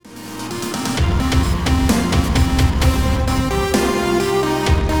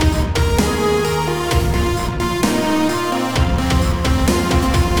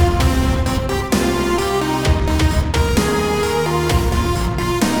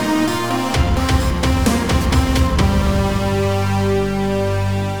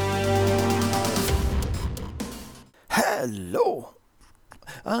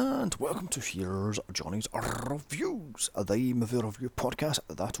and welcome to Here's Johnny's Reviews, the movie review podcast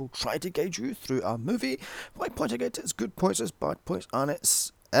that'll try to guide you through a movie by pointing out its good points, its bad points, and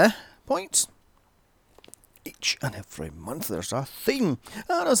its points. Each and every month there's a theme,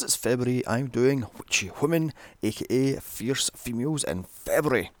 and as it's February, I'm doing Witchy Women, aka Fierce Females in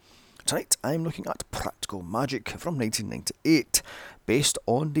February. Tonight I'm looking at Practical Magic from 1998, based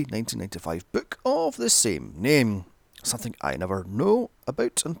on the 1995 book of the same name. Something I never know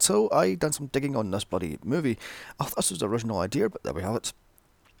about until I done some digging on this bloody movie. I thought this was the original idea, but there we have it.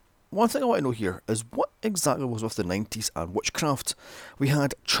 One thing I want to know here is what exactly was with the 90s and witchcraft. We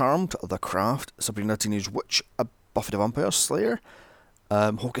had Charmed, The Craft, Sabrina Teenage Witch, Buffy the Vampire Slayer,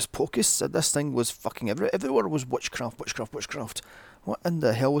 Hocus Pocus. This thing was fucking everywhere. Everywhere was witchcraft. What in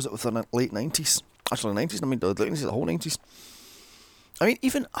the hell was it with the late 90s? Actually, the 90s, I mean the late 90s, the whole 90s. I mean,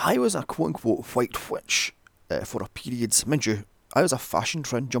 even I was a quote-unquote white witch for a period. Mind you, I was a fashion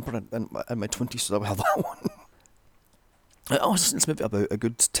trend jumper in my 20s, so I have that one. I was listening to this movie about a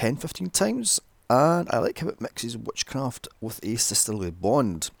good 10-15 times, and I like how it mixes witchcraft with a sisterly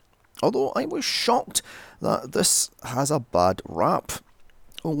bond. Although I was shocked that this has a bad rap.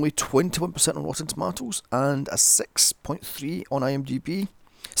 Only 21% on Rotten Tomatoes and a 6.3 on IMDb.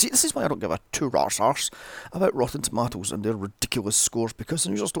 See, this is why I don't give a two rat's arse about Rotten Tomatoes and their ridiculous scores, because the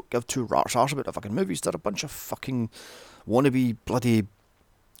users don't give two rat's arse about the fucking movies. They're a bunch of fucking wannabe bloody,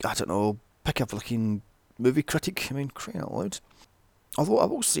 I don't know, pick-a-flicking movie critic. I mean, crying out loud. Although I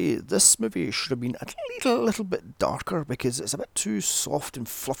will say, this movie should have been a little bit darker, because it's a bit too soft and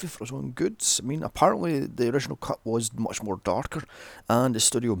fluffy for its own goods. I mean, apparently the original cut was much more darker, and the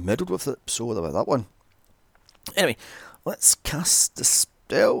studio meddled with it, so there was that one. Anyway, let's cast the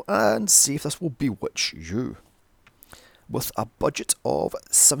spell and see if this will bewitch you. With a budget of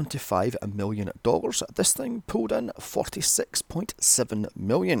 $75 million, this thing pulled in $46.7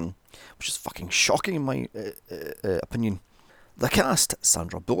 million, which is fucking shocking in my opinion. The cast: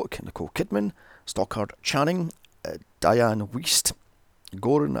 Sandra Bullock, Nicole Kidman, Stockard Channing, Diane Wiest,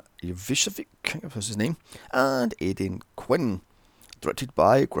 Goran Ivanovic, was his name, and Aidan Quinn. Directed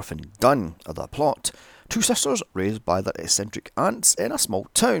by Griffin Dunn. The plot: two sisters raised by their eccentric aunts in a small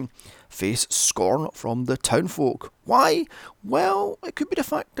town face scorn from the townfolk. Why? Well, it could be the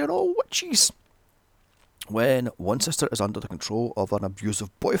fact they're all witches. When one sister is under the control of an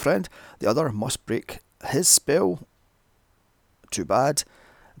abusive boyfriend, the other must break his spell. Too bad.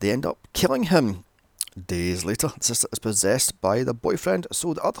 They end up killing him. Days later, the sister is possessed by the boyfriend,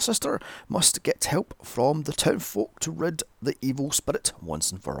 so the other sister must get help from the townfolk to rid the evil spirit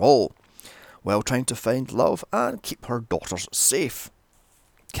once and for all, while trying to find love and keep her daughters safe.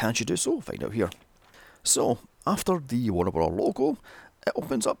 Can she do so? Find out here. So, after the Warner Bros. Logo, it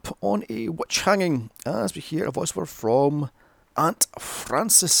opens up on a witch hanging, as we hear a voiceover from Aunt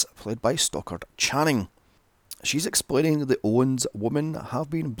Frances, played by Stockard Channing. She's explaining the Owens women have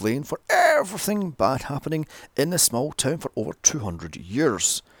been blamed for everything bad happening in the small town for over 200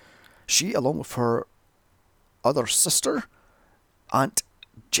 years. She, along with her other sister, Aunt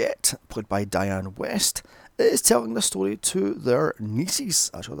Jet, played by Diane West, is telling the story to their nieces.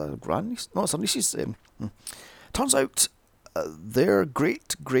 Actually, their grandniece? No, it's their nieces. Turns out their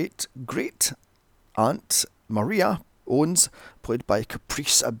great Aunt Maria Owens, played by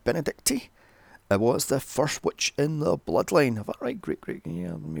Caprice Benedicti, was the first witch in the bloodline. Is that right? Great.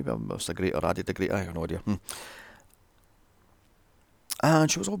 Yeah, maybe I must have great or added a great. I have no idea.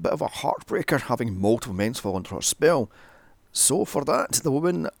 And she was a bit of a heartbreaker, having multiple men fall under her spell. So for that, the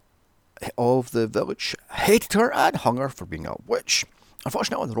woman of the village hated her and hung her for being a witch.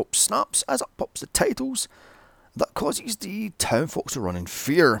 Unfortunately, the rope snaps as up pops the titles. That causes the townfolk to run in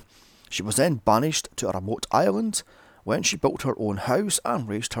fear. She was then banished to a remote island, when she built her own house and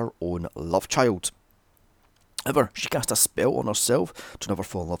raised her own love child. However, she cast a spell on herself to never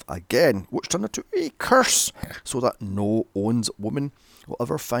fall in love again, which turned into a curse, so that no Owens woman will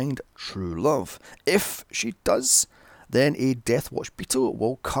ever find true love. If she does, then a Death Watch beetle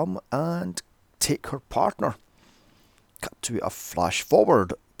will come and take her partner. Cut to a flash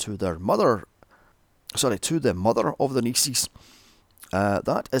forward to the mother of the nieces.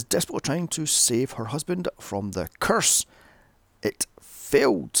 That is desperately trying to save her husband from the curse. It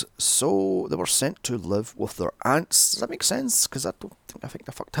failed, so they were sent to live with their aunts. Does that make sense? Because I think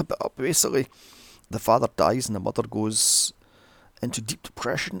they fucked a bit up. Basically, the father dies and the mother goes into deep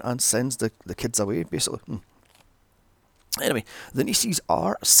depression and sends the kids away, basically. Anyway, the nieces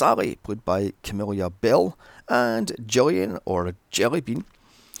are Sally, played by Camilla Bell, and Jillian, or Jellybean,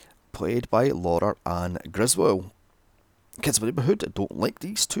 played by Laura Ann Griswold. Kids of the neighbourhood don't like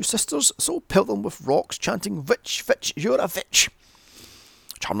these two sisters, so pelt them with rocks chanting, "Vitch, Vitch, you're a vitch."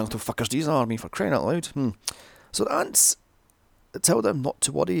 Charming little fuckers these are, I mean, for crying out loud. So the ants tell them not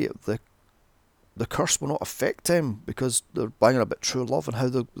to worry, the curse will not affect them because they're banging about true love and how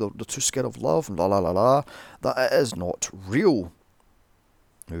they're too scared of love and la la la la. That it is not real.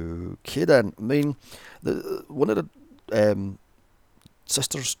 Okay then, I mean, one of the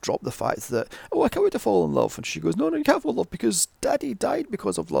sisters dropped the fact that, I can't wait to fall in love, and she goes, no, you can't fall in love because Daddy died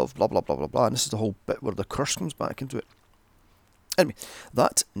because of love, blah blah blah blah blah, and this is the whole bit where the curse comes back into it. Anyway,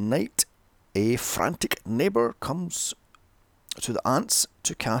 that night, a frantic neighbour comes to the ants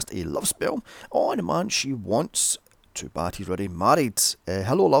to cast a love spell on a man she wants. Too bad he's already married.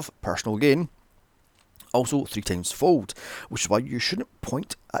 Hello love, personal gain. Also 3 times fold, which is why you shouldn't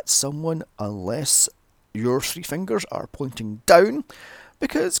point at someone unless your 3 fingers are pointing down,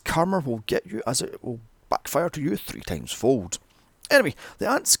 because karma will get you as it will backfire to you 3 times fold. Anyway, the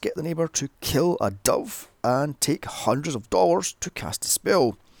ants get the neighbour to kill a dove and take hundreds of dollars to cast a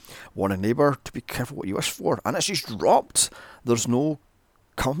spell. Warn a neighbour to be careful what you wish for, and it's just dropped. There's no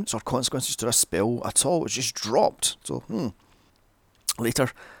comments or consequences to this spell at all, it's just dropped. So,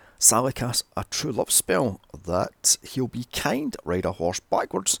 Later, Sally casts a true love spell that he'll be kind, ride a horse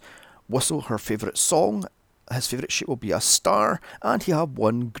backwards, whistle her favourite song, his favourite shape will be a star, and he'll have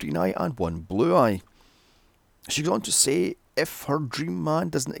 1 green eye and 1 blue eye. She goes on to say if her dream man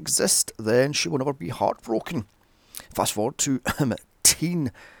doesn't exist, then she will never be heartbroken. Fast forward to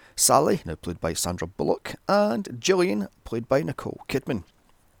teen Sally, now played by Sandra Bullock, and Gillian, played by Nicole Kidman.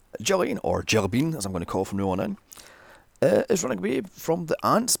 Gillian, or Jellybean as I'm going to call her from now on in, is running away from the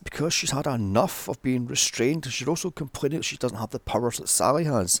ants because she's had enough of being restrained. She's also complaining that she doesn't have the powers that Sally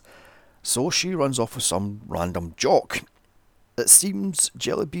has. So she runs off with some random jock. It seems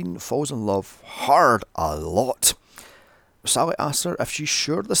Jellybean falls in love hard a lot. Sally asks her if she's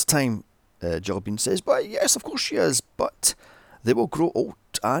sure this time. Jellybean says, but yes, of course she is, but they will grow old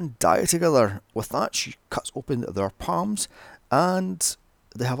and die together. With that, she cuts open their palms and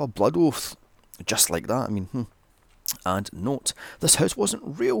they have a blood oath. Just like that, And note, this house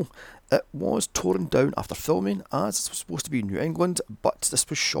wasn't real. It was torn down after filming, as it was supposed to be in New England, but this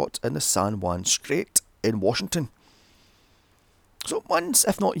was shot in the San Juan Strait in Washington. So months,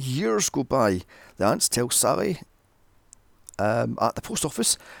 if not years, go by. The ants tell Sally at the post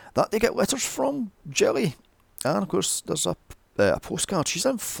office that they get letters from Jelly. And of course, there's a postcard. She's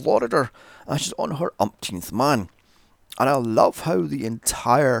in Florida and she's on her umpteenth man. And I love how the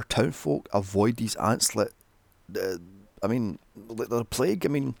entire townfolk avoid these ants like the plague.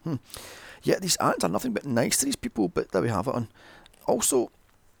 Yet these ants are nothing but nice to these people, but there we have it. And also,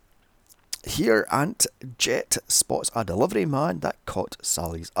 here Ant Jet spots a delivery man that caught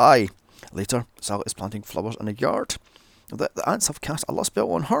Sally's eye. Later, Sally is planting flowers in a yard. The ants have cast a love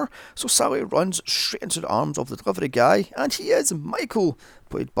spell on her, so Sally runs straight into the arms of the delivery guy, and he is Michael,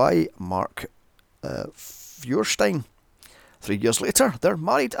 played by Mark Feuerstein. 3 years later, they're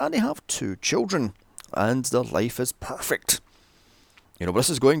married and they have 2 children, and their life is perfect. You know where this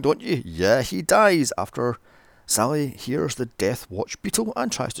is going, don't you? Yeah, he dies after Sally hears the Death Watch beetle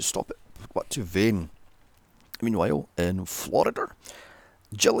and tries to stop it, but to vain. Meanwhile, in Florida,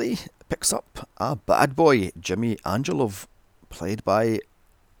 Jilly picks up a bad boy, Jimmy Angelov, played by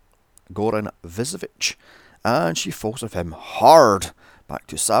Goran Vizovic, and she falls with him hard. Back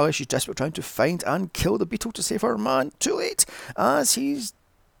to Sally, she's desperate trying to find and kill the beetle to save her man. Too late, as he's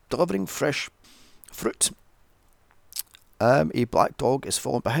delivering fresh fruit. A black dog is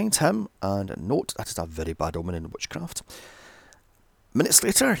following behind him, and note, that is a very bad omen in witchcraft. Minutes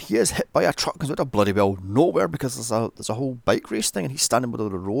later, he is hit by a truck and is out of bloody well nowhere because there's a whole bike race thing, and he's standing middle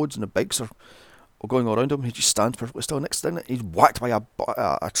of the roads and the bikes are going around him. He just stands perfectly still. Next thing, he's whacked by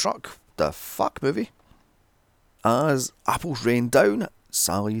a truck. The fuck, movie? As apples rain down,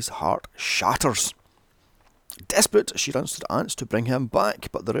 Sally's heart shatters. Desperate, she runs to the ants to bring him back,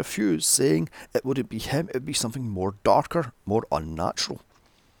 but they refuse, saying it wouldn't be him, it would be something more darker, more unnatural.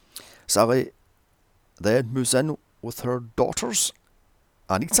 Sally then moves in with her daughters,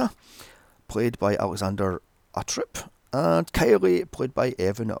 Anita, played by Alexander Atrip, and Kylie, played by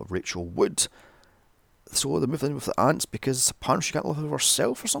Evan Rachel Wood. So they move in with the ants because apparently she can't live with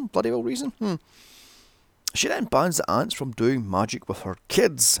herself for some bloody well reason. She then bans the ants from doing magic with her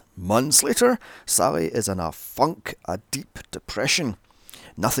kids. Months later, Sally is in a funk, a deep depression.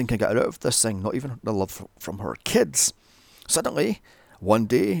 Nothing can get her out of this thing, not even the love from her kids. Suddenly, one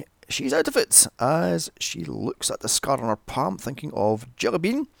day, she's out of it as she looks at the scar on her palm, thinking of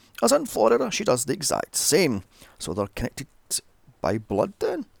Jellybean. As in Florida, she does the exact same. So they're connected by blood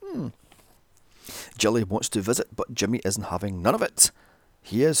then? Jelly wants to visit, but Jimmy isn't having none of it.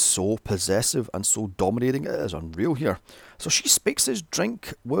 He is so possessive and so dominating, it is unreal here. So she spikes his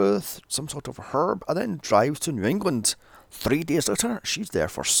drink with some sort of herb and then drives to New England. 3 days later, she's there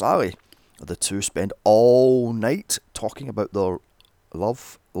for Sally. The two spend all night talking about their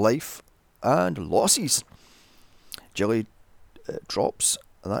love, life, and losses. Jilly drops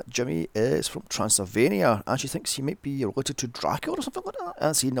that Jimmy is from Transylvania and she thinks he might be related to Dracula or something like that,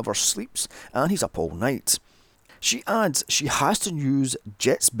 as he never sleeps and he's up all night. She adds she has to use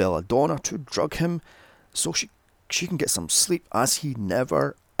Jet's belladonna to drug him so she can get some sleep, as he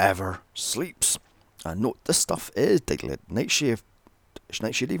never ever sleeps. And note, this stuff is deadly nightshade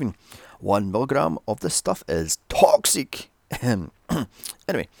even. 1 milligram of this stuff is toxic.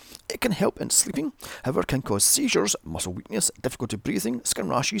 Anyway, it can help in sleeping, however can cause seizures, muscle weakness, difficulty breathing, skin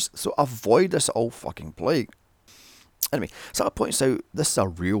rashes, so avoid this all fucking plague. Anyway, Sally points out this is a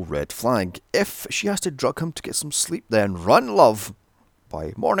real red flag. If she has to drug him to get some sleep, then run, love.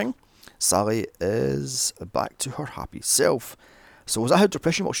 By morning, Sally is back to her happy self. So is that how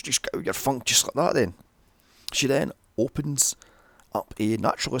depression works? You just get out your funk just like that then? She then opens up a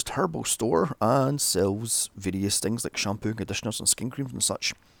naturalist herbal store and sells various things like shampoo, conditioners and skin creams and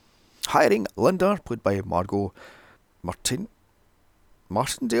such. Hiring Linda, played by Margot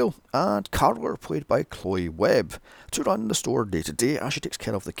Martindale, and Carla, played by Chloe Webb, to run the store day to day as she takes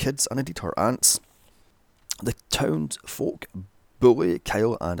care of the kids and indeed her aunts. The townsfolk bully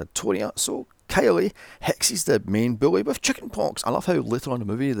Kyle and Antonia, so Kylie hexes the main bully with chickenpox. I love how later on in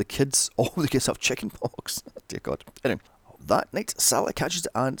the movie all the kids have chickenpox. Dear God. Anyway, that night, Sally catches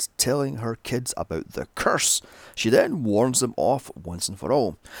the aunts telling her kids about the curse. She then warns them off once and for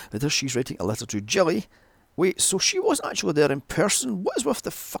all. Later, she's writing a letter to Jilly. Wait, so she was actually there in person? What is with the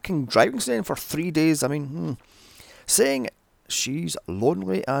fucking driving stand for 3 days? Saying she's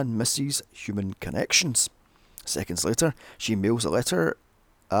lonely and misses human connections. Seconds later, she mails a letter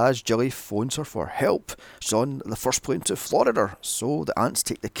as Jilly phones her for help. She's on the first plane to Florida, so the aunts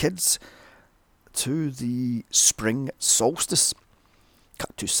take the kids to the spring solstice.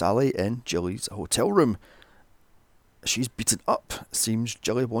 Cut to Sally in Jilly's hotel room. She's beaten up. Seems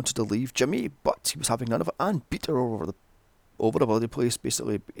Jilly wanted to leave Jimmy, but he was having none of it and beat her over the bloody place.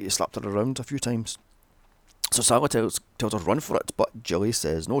 Basically, he slapped her around a few times. So Sally tells her to run for it, but Jilly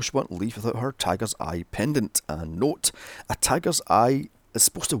says no, she won't leave without her Tiger's Eye pendant. And note, a Tiger's Eye is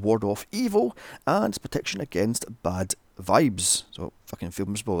supposed to ward off evil and protection against bad vibes. So fucking feel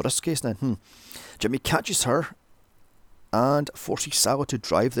miserable in this case then. Jimmy catches her and forces Sally to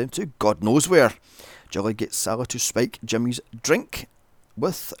drive them to God knows where. Jilly gets Sally to spike Jimmy's drink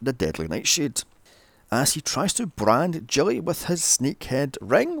with the deadly nightshade as he tries to brand Jilly with his snakehead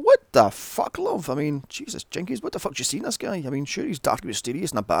ring. What the fuck, love? Jesus, Jinkies, what the fuck you seen this guy? Sure, he's dark and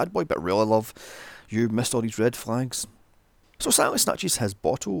mysterious and a bad boy, but really, love, you missed all these red flags. So Sally snatches his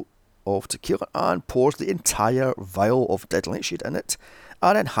bottle of tequila and pours the entire vial of deadly nightshade in it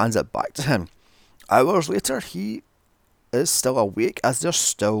and then hands it back to him. Hours later, he is still awake as they're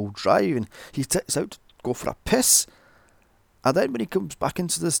still driving. He takes out to go for a piss, and then when he comes back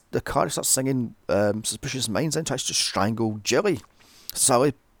into the car, he starts singing Suspicious Minds and tries to strangle Jilly.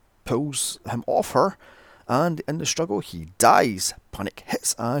 Sally pulls him off her, and in the struggle he dies. Panic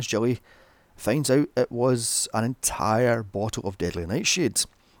hits as Jilly finds out it was an entire bottle of deadly nightshade.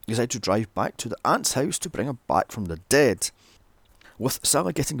 He decides to drive back to the aunt's house to bring her back from the dead. With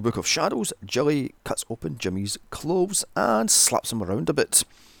Sally getting the Book of Shadows, Jilly cuts open Jimmy's clothes and slaps him around a bit.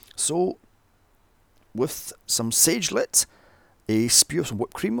 So, with some sage lit, a spew of some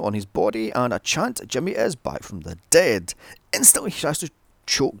whipped cream on his body, and a chant, Jimmy is back from the dead. Instantly, he tries to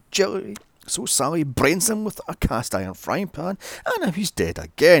choke Jilly, so Sally brains him with a cast iron frying pan, and now he's dead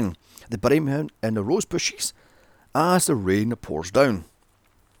again. They bury him in the rose bushes as the rain pours down.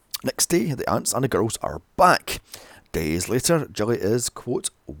 Next day, the aunts and the girls are back. Days later, Jilly is, quote,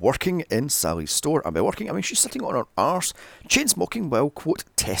 working in Sally's store. And by working, I mean she's sitting on her arse, chain smoking while, quote,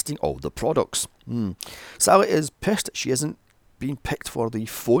 testing all the products. Sally is pissed she isn't being picked for the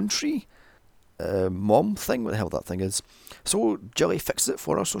phone tree mom thing, what the hell that thing is. So Jilly fixes it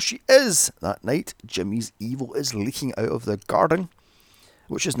for her, so she is. That night, Jimmy's evil is leaking out of the garden,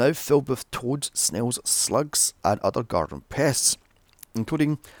 which is now filled with toads, snails, slugs, and other garden pests,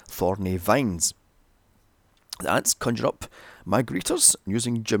 including thorny vines. The aunts conjure up margaritas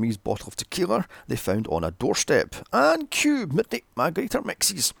using Jimmy's bottle of tequila they found on a doorstep, and cue midnight margarita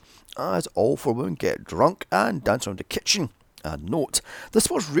mixes as all four women get drunk and dance around the kitchen. And note,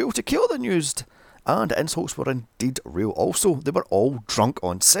 this was real tequila they used, and the insults were indeed real also. They were all drunk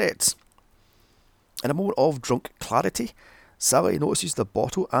on set. In a moment of drunk clarity, Sally notices the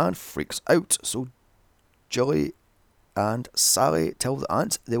bottle and freaks out, so Jilly and Sally tell the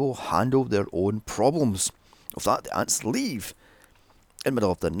aunts they will handle their own problems. With that, the aunts leave in the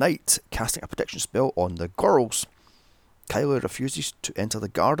middle of the night, casting a protection spell on the girls. Kylie refuses to enter the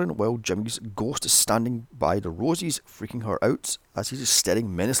garden while Jimmy's ghost is standing by the roses, freaking her out as he's just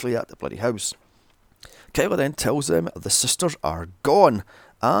staring menacingly at the bloody house. Kylie then tells them the sisters are gone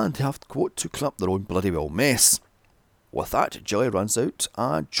and they have to clean up their own bloody well mess. With that, Jilly runs out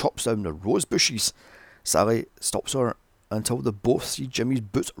and chops down the rose bushes. Sally stops her until they both see Jimmy's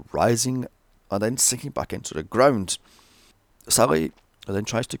boots rising and then sinking back into the ground. Sally then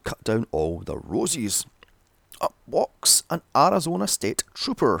tries to cut down all the roses. Up walks an Arizona State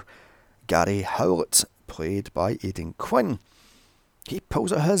Trooper, Gary Howlett, played by Aidan Quinn. He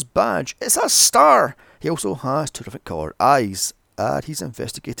pulls out his badge. It's a star! He also has two different coloured eyes, and he's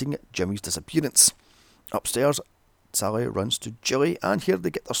investigating Jimmy's disappearance. Upstairs, Sally runs to Jilly, and here they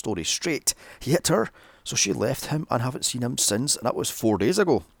get their story straight. He hit her, so she left him and haven't seen him since, and that was 4 days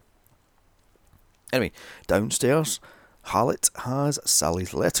ago. Anyway, downstairs, Hallett has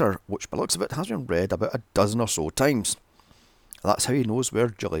Sally's letter, which by the looks of it has been read about a dozen or so times. That's how he knows where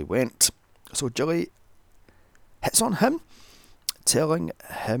Jilly went. So Jilly hits on him, telling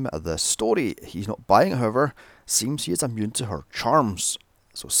him the story. He's not buying it, however, seems he is immune to her charms.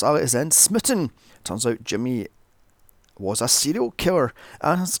 So Sally is then smitten. Turns out Jimmy was a serial killer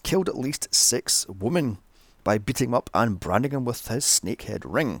and has killed at least 6 women by beating him up and branding him with his snakehead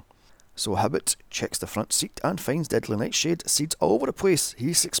ring. So Hibbert checks the front seat and finds deadly nightshade seeds all over the place.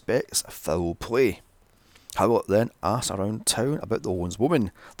 He suspects foul play. Howlett then asks around town about the Owens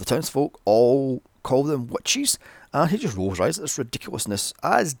woman. The townsfolk all call them witches, and he just rolls eyes at this ridiculousness.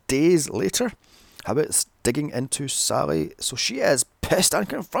 As days later, Hibbert's digging into Sally, so she is pissed and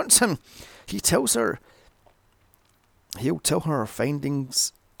confronts him. He'll tell her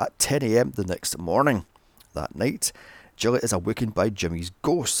findings at 10 a.m. the next morning. That night, Jill is awakened by Jimmy's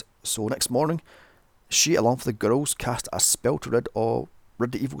ghost. So next morning, she, along with the girls, cast a spell to rid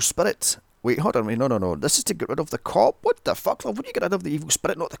the evil spirit. Wait, hold on, no. This is to get rid of the cop? What the fuck, love? Would you get rid of the evil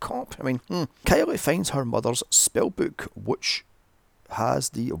spirit, not the cop? Kylie finds her mother's spell book, which has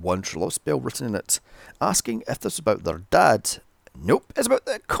the One True Love spell written in it, asking if this is about their dad. Nope, it's about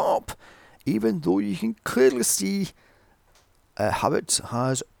the cop. Even though you can clearly see Howlett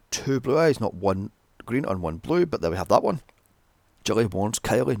has 2 blue eyes, not one green and one blue, but there we have that one. Jilly warns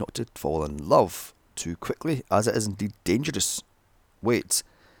Kylie not to fall in love too quickly, as it is indeed dangerous. Wait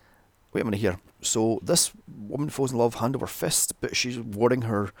a minute here. So this woman falls in love hand over fist, but she's warning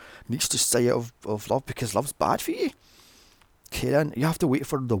her niece to stay out of love because love's bad for you? Okay then, you have to wait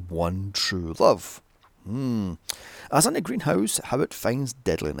for the one true love. As in the greenhouse, Howlett finds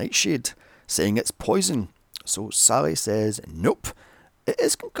deadly nightshade, saying it's poison. So Sally says, nope, it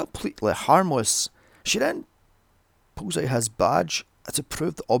is completely harmless. She then pulls out his badge to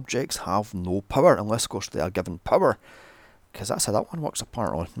prove that objects have no power, unless of course they are given power, because that's how that one works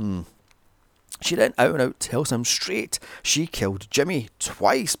apparently. She then out and out tells him straight she killed Jimmy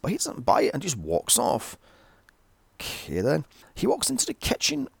twice, but he doesn't buy it and just walks off. Okay then, he walks into the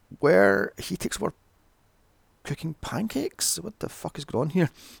kitchen where he takes over cooking pancakes. What the fuck is going on here?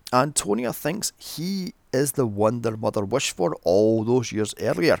 Antonia thinks he is the one their mother wished for all those years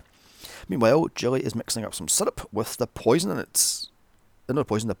earlier. Meanwhile, Jilly is mixing up some syrup with the poison in it. Not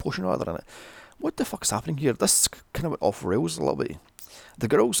poison, the potion rather in it. What the fuck is happening here? This kind of went off rails a little bit. The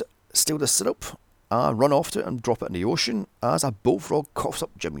girls steal the syrup and run off to it and drop it in the ocean as a bullfrog coughs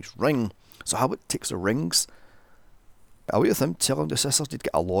up Jimmy's ring. So Howlett takes the rings away with him, telling the sisters to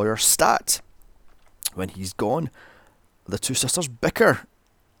get a lawyer stat. When he's gone, the 2 sisters bicker,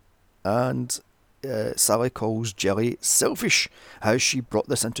 and Sally calls Jilly selfish. How she brought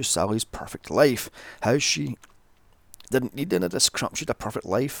this into Sally's perfect life. How she didn't need any of this crap. She had a perfect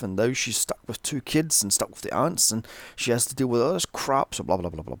life, and now she's stuck with 2 kids and stuck with the aunts, and she has to deal with all this crap, so blah blah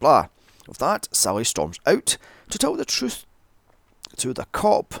blah blah blah. With that, Sally storms out to tell the truth to the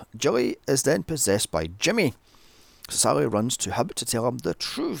cop. Jilly is then possessed by Jimmy. Sally runs to Hibbert to tell him the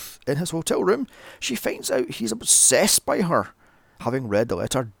truth. In his hotel room, she finds out he's obsessed by her, having read the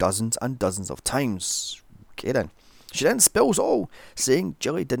letter dozens and dozens of times. Okay then. She then spills all, saying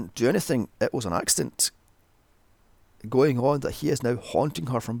Jilly didn't do anything, it was an accident. Going on that he is now haunting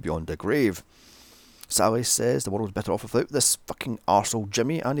her from beyond the grave. Sally says the world was better off without this fucking arsehole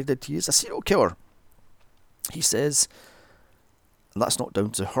Jimmy, and he is a serial killer. He says that's not down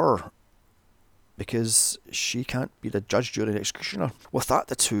to her, because she can't be the judge, jury, and executioner. With that,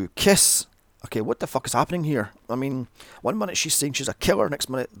 the 2 kiss. Okay, what the fuck is happening here? One minute she's saying she's a killer, next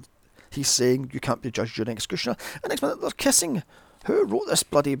minute he's saying you can't be the judge, jury, and executioner, and next minute they're kissing. Who wrote this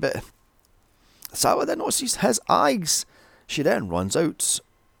bloody bit? Sally then notices his eyes. She then runs out.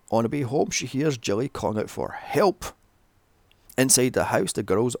 On the way home, she hears Jilly calling out for help. Inside the house, the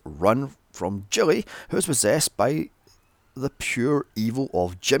girls run from Jilly, who is possessed by the pure evil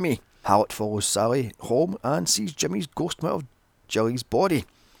of Jimmy. Hallett follows Sally home and sees Jimmy's ghost come out of Jilly's body.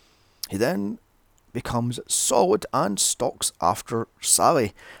 He then becomes solid and stalks after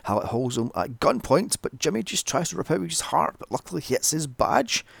Sally. Hallett holds him at gunpoint, but Jimmy just tries to rip out his heart, but luckily hits his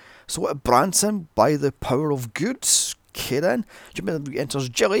badge, so it brands him by the power of good. Okay then, Jimmy enters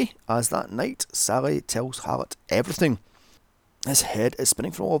Jilly, as that night Sally tells Hallett everything. His head is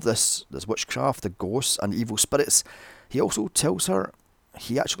spinning from all of this witchcraft, the ghosts and evil spirits. He also tells her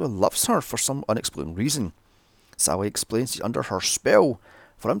he actually loves her for some unexplained reason. Sally explains he's under her spell.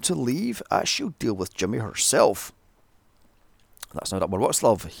 For him to leave, she'll deal with Jimmy herself. That's not what's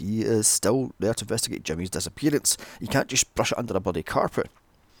love. He is still there to investigate Jimmy's disappearance. He can't just brush it under a bloody carpet.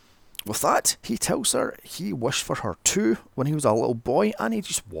 With that, he tells her he wished for her too when he was a little boy, and he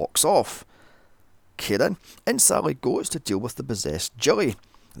just walks off. Okay then, in Sally goes to deal with the possessed Jilly.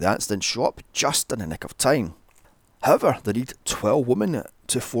 The ants then show up just in the nick of time. However, they need 12 women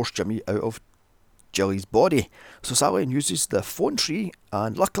to force Jimmy out of Jilly's body. So Sally uses the phone tree,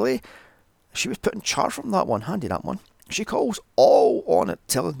 and luckily she was put in charge from that one. Handy that one. She calls all on it,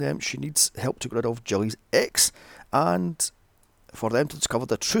 telling them she needs help to get rid of Jilly's ex, and for them to discover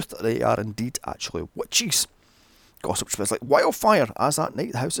the truth that they are indeed actually witches. Gossip spreads like wildfire, as that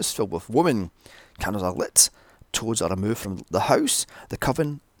night the house is filled with women. Candles are lit, toads are removed from the house. The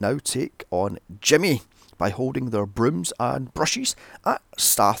coven now take on Jimmy by holding their brooms and brushes at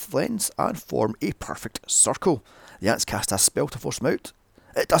staff lengths and form a perfect circle. The ants cast a spell to force him out.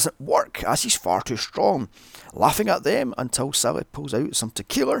 It doesn't work, as he's far too strong. Laughing at them until Sally pulls out some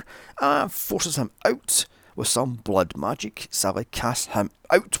tequila and forces him out. With some blood magic, Sally casts him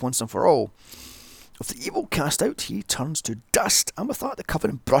out once and for all. With the evil cast out, he turns to dust, and with that the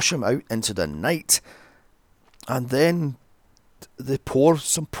coven brush him out into the night. And then they pour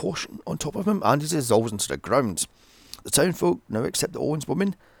some potion on top of him, and he dissolves into the ground. The townfolk now accept the Owens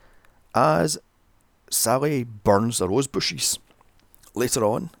woman as Sally burns the rose bushes. Later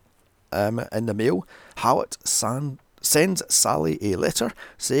on, in the mail, Hallett sends Sally a letter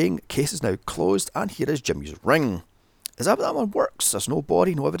saying case is now closed and here is Jimmy's ring. Is that how that one works? There's no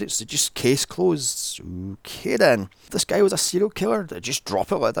body, no evidence, it's just case closed. Okay then. This guy was a serial killer, did just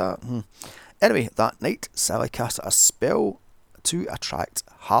drop it like that? Anyway, that night, Sally casts a spell to attract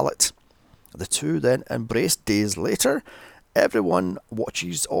Hallett. The two then embrace days later. Everyone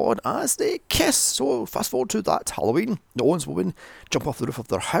watches on as they kiss. So fast forward to that Halloween. The Owens women jump off the roof of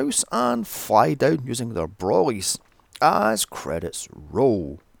their house and fly down using their brollies as credits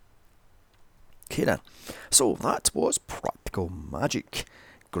roll. Okay then. So that was Practical Magic.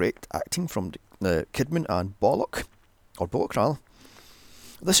 Great acting from Kidman and Bullock, or Bullock rather.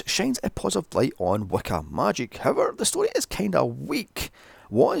 This shines a positive light on Wicca magic. However, the story is kinda weak.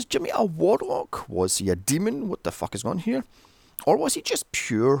 Was Jimmy a warlock? Was he a demon? What the fuck is going on here? Or was he just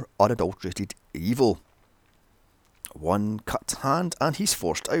pure, unadulterated evil? One cut hand and he's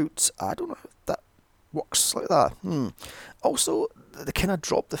forced out. I don't know if that works like that. Also, they kind of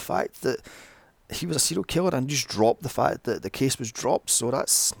dropped the fact that he was a serial killer and just dropped the fact that the case was dropped. So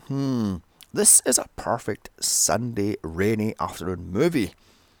that's, This is a perfect Sunday rainy afternoon movie.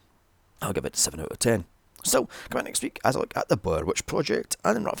 I'll give it 7 out of 10. So, come back next week as I look at the Blair Witch Project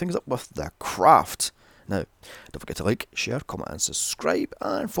and then wrap things up with The Craft. Now, don't forget to like, share, comment and subscribe,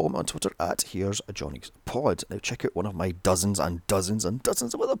 and follow me on Twitter at Here's a Johnny's Pod. Now check out one of my dozens and dozens and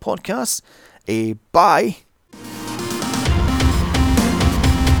dozens of other podcasts. Bye!